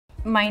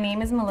My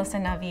name is Melissa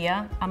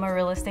Navia. I'm a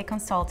real estate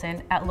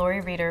consultant at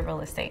Laurie Reader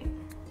Real Estate.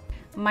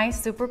 My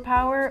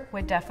superpower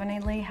would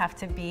definitely have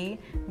to be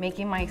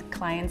making my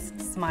clients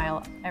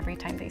smile every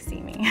time they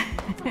see me.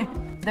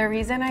 The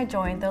reason I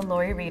joined the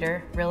Laurie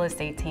Reader Real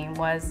Estate team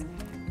was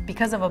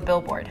because of a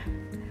billboard.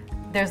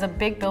 There's a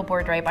big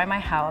billboard right by my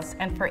house,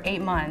 and for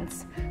 8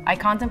 months, I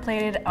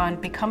contemplated on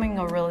becoming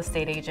a real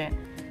estate agent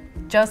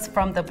just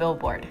from the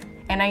billboard.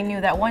 And I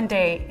knew that one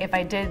day, if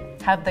I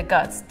did have the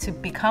guts to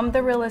become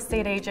the real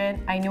estate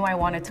agent, I knew I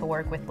wanted to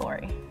work with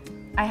Laurie.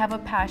 I have a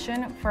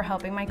passion for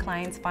helping my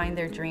clients find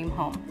their dream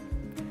home.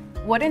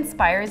 What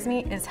inspires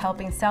me is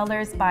helping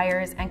sellers,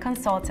 buyers, and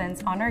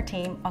consultants on our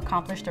team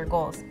accomplish their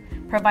goals,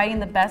 providing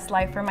the best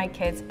life for my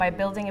kids by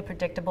building a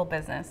predictable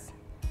business.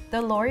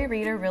 The Laurie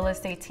Reader Real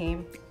Estate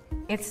team,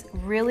 it's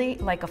really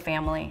like a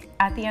family.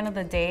 At the end of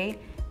the day,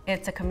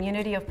 it's a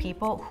community of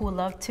people who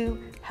love to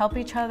help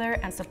each other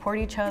and support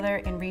each other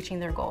in reaching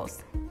their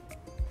goals.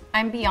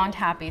 I'm beyond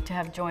happy to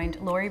have joined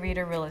Laurie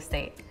Reader Real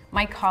Estate.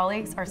 My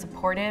colleagues are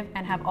supportive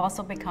and have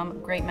also become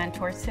great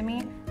mentors to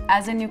me.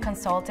 As a new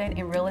consultant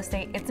in real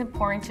estate, it's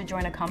important to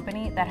join a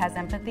company that has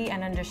empathy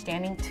and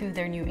understanding to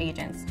their new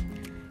agents.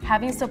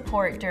 Having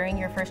support during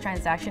your first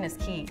transaction is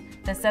key.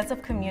 The sense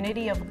of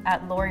community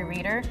at Laurie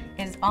Reader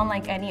is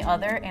unlike any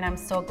other, and I'm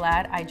so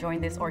glad I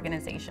joined this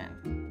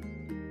organization.